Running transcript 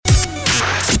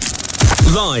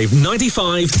Live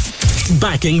 95,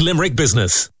 backing Limerick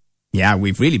business. Yeah,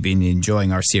 we've really been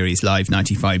enjoying our series Live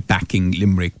 95 Backing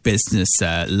Limerick Business.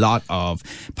 A lot of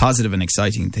positive and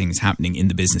exciting things happening in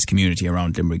the business community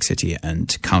around Limerick City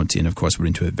and County. And of course, we're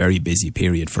into a very busy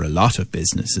period for a lot of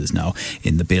businesses now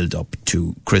in the build up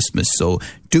to Christmas. So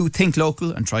do think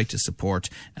local and try to support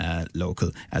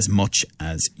local as much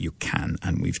as you can.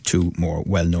 And we've two more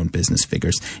well-known business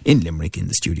figures in Limerick in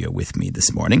the studio with me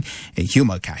this morning. Hugh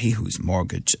Mulcahy, who's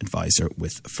mortgage advisor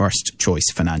with First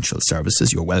Choice Financial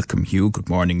Services. You're welcome, Hugh. Good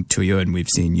morning to you. And we've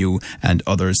seen you and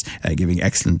others giving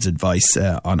excellent advice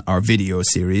on our video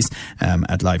series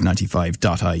at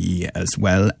live95.ie as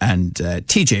well. And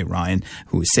TJ Ryan,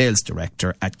 who is sales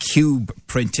director at Cube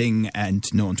Printing and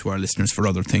known to our listeners for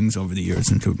other things over the years,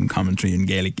 including commentary and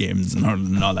Gaelic games and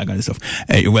all that kind of stuff.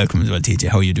 You're welcome as well, TJ.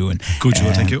 How are you doing? Good,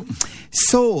 Joe. Thank you.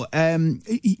 So,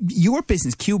 your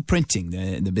business, Cube Printing,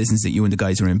 the business that you and the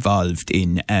guys are involved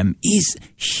in, is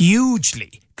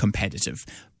hugely competitive,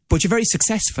 but you're very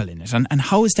successful in it. And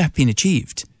how has that been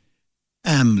achieved?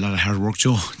 A lot of hard work,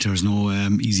 Joe. There's no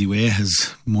easy way,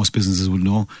 as most businesses would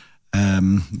know.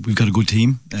 We've got a good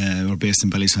team. We're based in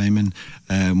Ballysimon.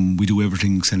 We do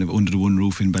everything kind of under the one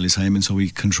roof in Ballysimon, so we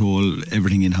control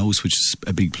everything in-house, which is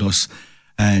a big plus.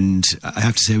 And I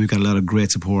have to say we've got a lot of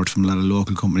great support from a lot of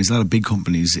local companies, a lot of big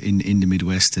companies in the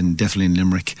Midwest and definitely in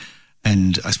Limerick.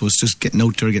 And I suppose just getting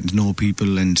out there, getting to know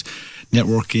people and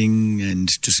networking and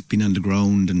just being on the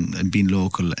ground and being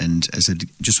local. And as I said,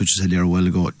 just what you said there a while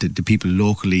ago, the people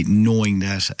locally knowing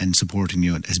that and supporting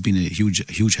you has been a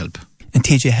huge help. And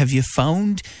TJ, have you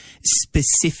found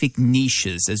specific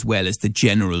niches as well as the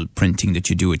general printing that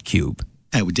you do at Cube?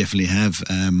 We definitely have.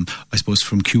 I suppose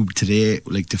from Cube today,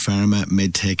 like the pharma,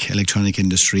 medtech, electronic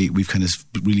industry, we've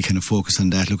really focused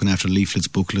on that, looking after leaflets,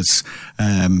 booklets.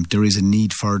 There is a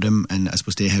need for them, and I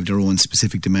suppose they have their own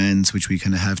specific demands, which we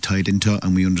kind of have tied into,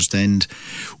 and we understand.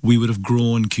 We would have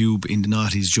grown Cube in the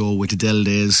noughties, Joe, with the Dell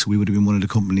days. We would have been one of the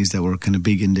companies that were kind of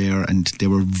big in there, and they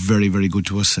were very, very good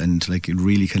to us, and like it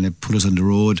really kind of put us on the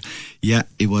road. Yeah,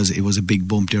 it was a big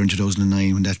bump there in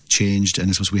 2009 when that changed, and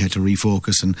I suppose we had to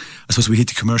refocus, and I suppose we hit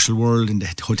the commercial world in the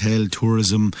hotel,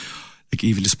 tourism, like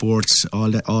even the sports, all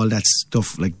that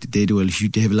stuff. Like they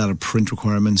have a lot of print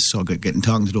requirements. So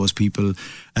talking to those people,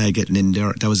 getting in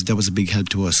there, that was a big help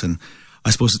to us. And I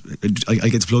suppose I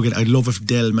get to plug it. I'd love if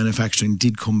Dell manufacturing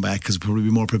did come back, because we'd probably be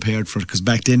more prepared for it. Because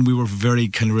back then we were very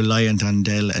kind of reliant on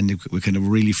Dell, and we kind of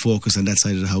really focused on that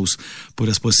side of the house. But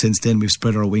I suppose since then we've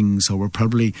spread our wings, so we're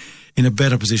probably in a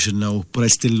better position now. But I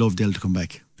still love Dell to come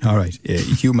back. All right.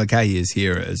 Hugh Mulcahy is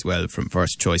here as well from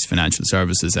First Choice Financial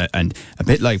Services, and a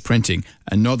bit like printing,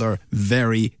 another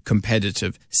very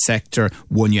competitive sector,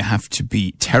 one you have to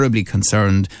be terribly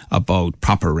concerned about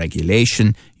proper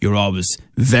regulation. You're always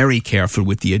very careful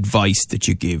with the advice that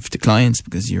you give to clients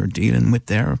because you're dealing with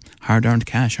their hard-earned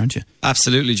cash, aren't you?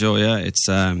 Absolutely, Joe. Yeah, it's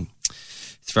a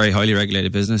very highly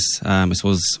regulated business. I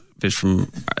suppose bit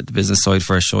from the business side,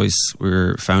 First Choice, we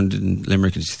were founded in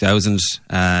Limerick in 2000.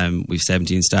 We've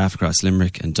 17 staff across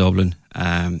Limerick and Dublin,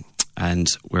 and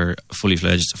we're a fully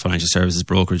fledged financial services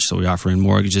brokerage, so we offer in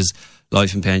mortgages,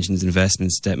 life and pensions,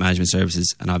 investments, debt management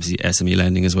services, and obviously SME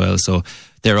lending as well. So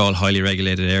they're all highly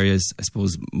regulated areas. I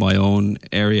suppose my own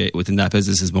area within that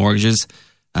business is mortgages.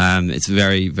 It's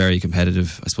very, very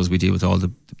competitive. I suppose we deal with all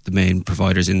the main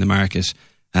providers in the market,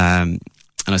 and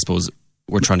I suppose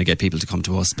we're trying to get people to come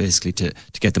to us basically to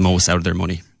get the most out of their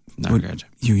money in that regard.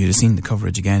 You'd have seen the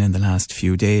coverage again in the last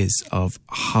few days of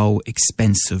how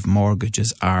expensive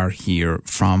mortgages are here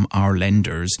from our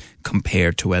lenders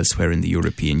compared to elsewhere in the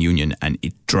European Union, and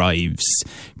it drives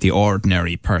the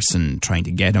ordinary person trying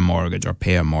to get a mortgage or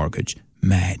pay a mortgage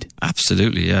mad.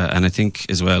 Absolutely, yeah. And I think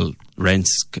as well,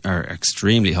 rents are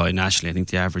extremely high nationally. I think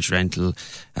the average rental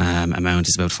amount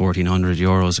is about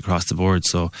 €1,400 across the board.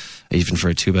 So even for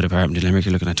a two-bed apartment in Limerick,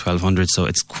 you're looking at $1,200. So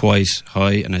it's quite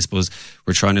high. And I suppose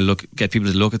we're trying to get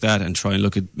people to look at that and try and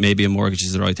look at maybe a mortgage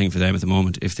is the right thing for them at the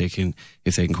moment if they can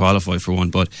qualify for one.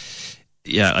 But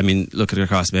yeah, I mean, look at it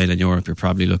across mainland Europe, you're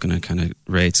probably looking at kind of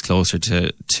rates closer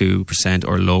to 2%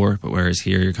 or lower. But whereas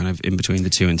here, you're kind of in between the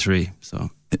 2 and 3.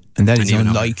 So. And that is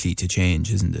unlikely to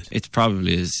change, isn't it? It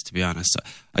probably is, to be honest.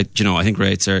 I think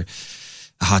rates are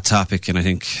a hot topic, and I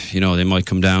think, they might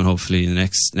come down hopefully in the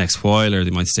next while, or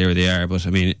they might stay where they are. But I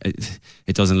mean,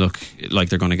 it doesn't look like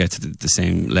they're going to get to the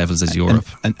same levels as Europe.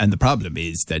 And the problem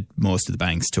is that most of the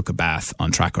banks took a bath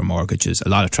on tracker mortgages. A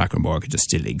lot of tracker mortgages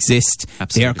still exist.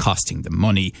 Absolutely. They are costing them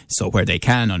money. So where they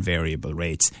can on variable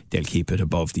rates, they'll keep it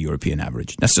above the European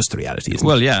average. That's just the reality, isn't it?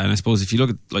 Well, yeah. And I suppose if you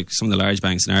look at like some of the large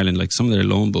banks in Ireland, like some of their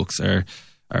loan books are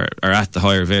are at the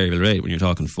higher variable rate. When you're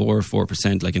talking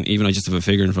 4%, like, and even I just have a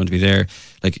figure in front of me there,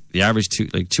 like the average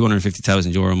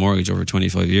 €250,000 mortgage over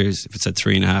 25 years, if it's at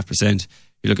 3.5%,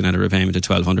 you're looking at a repayment of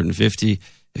 $1,250.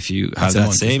 If you have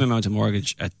that same amount of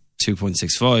mortgage at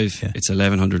 2.65, it's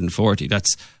 1,140.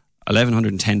 That's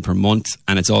 1,110 per month,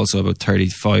 and it's also about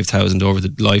 35,000 over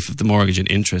the life of the mortgage and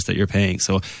interest that you're paying.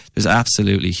 So there's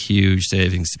absolutely huge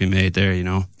savings to be made there, you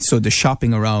know. So the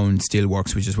shopping around still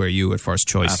works, which is where you at First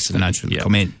Choice Financial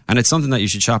come in. And it's something that you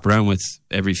should shop around with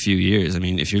every few years. I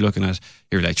mean, if you're looking at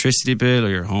your electricity bill or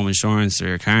your home insurance or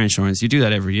your car insurance, you do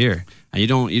that every year. And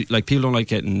people don't like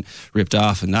getting ripped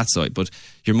off on that side, but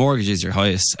your mortgage is your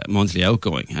highest monthly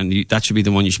outgoing, and that should be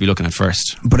the one you should be looking at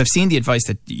first. But I've seen the advice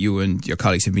that you and your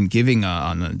colleagues have been giving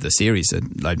on the series at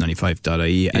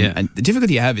live95.ie, and the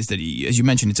difficulty you have is that, as you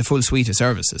mentioned, it's a full suite of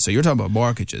services. So you're talking about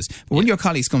mortgages, but when your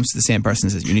colleagues comes to the same person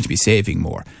and says you need to be saving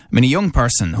more, I mean, a young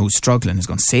person who's struggling has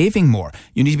gone saving more.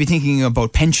 You need to be thinking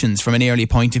about pensions from an early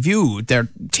point of view. They're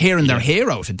tearing their hair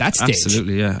out at that stage.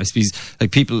 Absolutely, yeah. I suppose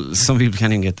some people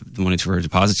can't even get the money for a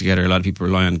deposit together. A lot of people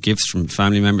rely on gifts from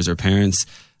family members or parents.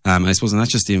 I suppose, and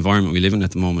that's just the environment we live in at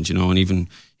the moment, you know, and even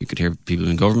you could hear people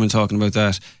in government talking about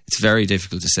that. It's very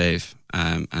difficult to save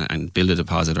and build a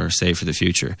deposit or save for the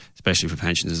future, especially for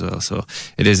pensions as well. So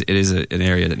it is an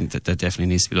area that definitely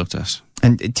needs to be looked at.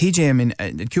 And TJ, I mean,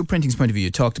 at Cube Printing's point of view, you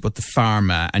talked about the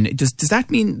pharma, and does that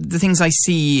mean the things I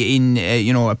see in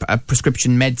a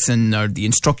prescription medicine or the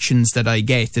instructions that I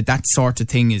get, that sort of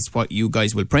thing is what you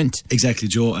guys will print? Exactly,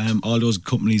 Joe. All those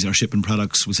companies are shipping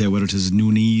products. We say whether it is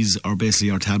Noonies or basically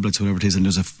our tablets, whatever it is, and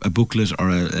there's a booklet or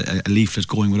a leaflet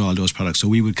going with all those products. So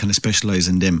we would kind of specialise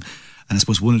in them. And I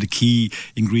suppose one of the key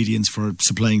ingredients for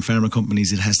supplying pharma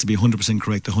companies, it has to be 100%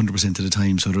 correct 100% of the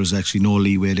time. So there's actually no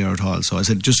leeway there at all. So I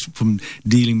said, just from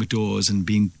dealing with those and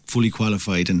being fully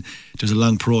qualified, and there's a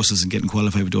long process in getting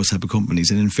qualified with those type of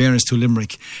companies. And in fairness to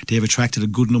Limerick, they have attracted a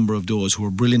good number of those who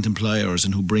are brilliant employers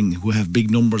and who have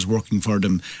big numbers working for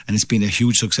them. And it's been a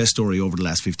huge success story over the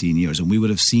last 15 years. And we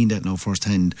would have seen that now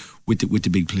firsthand with the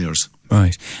big players.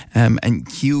 Right. And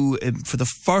Hugh, for the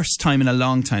first time in a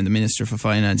long time, the Minister for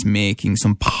Finance making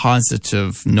some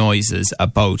positive noises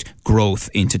about growth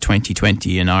into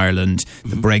 2020 in Ireland,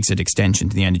 the Brexit extension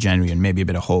to the end of January, and maybe a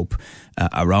bit of hope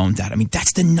around that. I mean,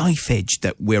 that's the knife edge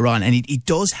that we're on, and it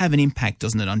does have an impact,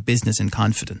 doesn't it, on business and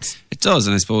confidence? It does,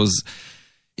 and I suppose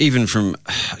even from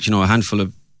a handful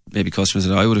of maybe customers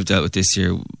that I would have dealt with this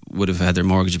year would have had their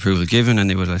mortgage approval given, and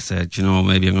they would have said,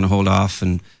 maybe I'm going to hold off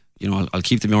and I'll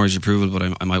keep the mortgage approval,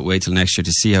 but I might wait till next year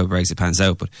to see how Brexit pans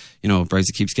out. But,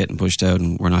 Brexit keeps getting pushed out,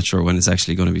 and we're not sure when it's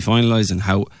actually going to be finalised and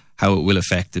how it will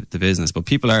affect the business. But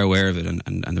people are aware of it,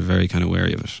 and they're very kind of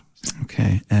wary of it.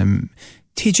 Okay.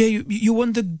 TJ, you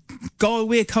won the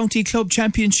Galway County Club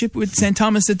Championship with St.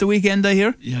 Thomas at the weekend, I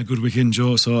hear? Yeah, good weekend,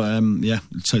 Joe. So,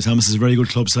 St. Thomas is a very good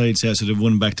club side, so they've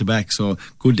won back-to-back. So,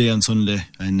 good day on Sunday.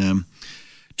 And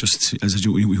just as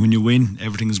when you win,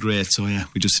 everything is great. So yeah,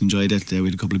 we just enjoyed it. We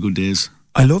had a couple of good days.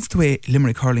 I love the way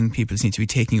Limerick hurling people seem to be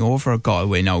taking over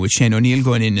Galway now, with Shane O'Neill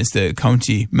going in as the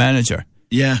county manager.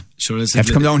 Yeah, sure. You have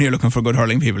to come down here looking for good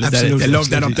hurling people. Absolutely. They love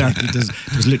that up there.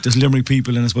 There's Limerick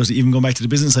people, and I suppose even going back to the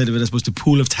business side of it, I suppose the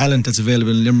pool of talent that's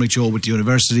available in Limerick, Joe, with the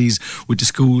universities, with the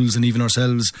schools, and even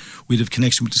ourselves, we'd have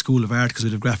connection with the School of Art because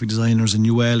we'd have graphic designers in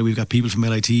UL. We've got people from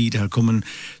LIT that are coming.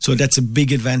 So that's a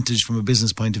big advantage from a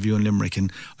business point of view in Limerick.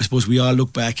 And I suppose we all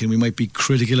look back and we might be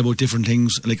critical about different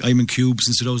things. Like I'm in Cube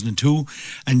since 2002,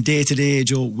 and day to day,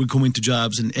 Joe, we come into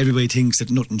jobs and everybody thinks that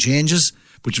nothing changes.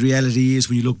 But the reality is,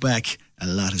 when you look back, a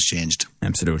lot has changed.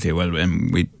 Absolutely. Well,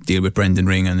 we deal with Brendan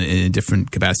Ring in a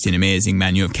different capacity, an amazing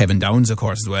man. You have Kevin Downs, of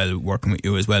course, as well, working with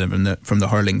you as well from the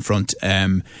hurling front.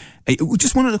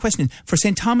 Just one other question. For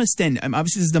St. Thomas then,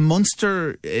 obviously this is the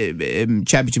Munster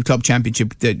Club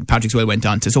Championship that Patrick Swell went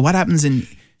on to. So what happens in...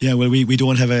 Yeah, well, we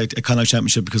don't have a Connacht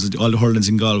Championship because all the hurling's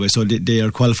in Galway, so they are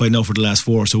qualified now for the last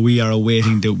four. So we are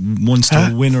awaiting the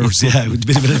Munster winners. Yeah, with a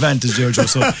bit of an advantage there, Joe.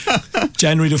 So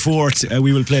January the 4th,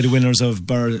 we will play the winners of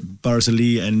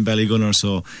Barzalee and Ballygunner.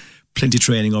 So plenty of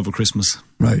training over Christmas.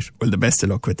 Right. Well, the best of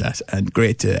luck with that, and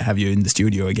great to have you in the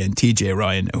studio again. TJ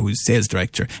Ryan, who's sales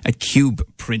director at Cube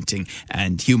Printing,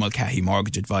 and Hugh Mulcahy,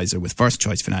 mortgage advisor with First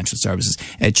Choice Financial Services.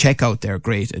 Check out their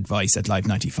great advice at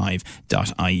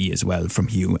live95.ie as well from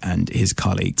Hugh and his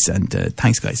colleagues. And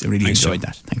thanks, guys. I really enjoyed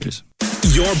that. Thank you.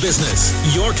 Your business,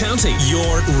 your county,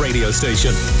 your radio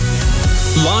station.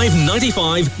 Live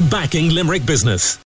 95, backing Limerick business.